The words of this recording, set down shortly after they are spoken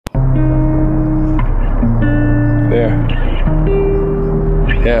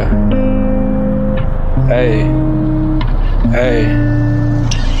Yeah. Hey. Hey.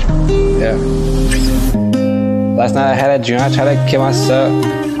 Yeah. Last night I had a dream, I tried to kill myself.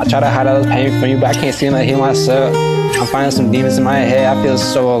 I tried to hide all this pain from you, but I can't seem to heal myself. I'm finding some demons in my head, I feel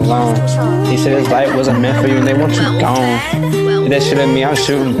so alone. He said his life wasn't meant for you and they want you gone. Did that shit at me, I'm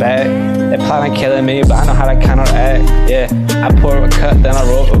shooting back. They plot on killing me, but I know how to counteract. Yeah, I pour a cut, then I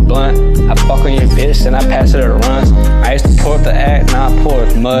roll up a blunt. I fuck on your bitch, then I pass it to Runtz. I used to pour up the act, now I pour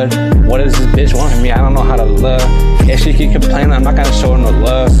with mud. What does this bitch want from me? I don't know how to love. Yeah, she keep complaining, I'm not gonna show her no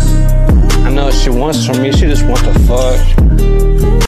love. I know what she wants from me, she just wants to fuck.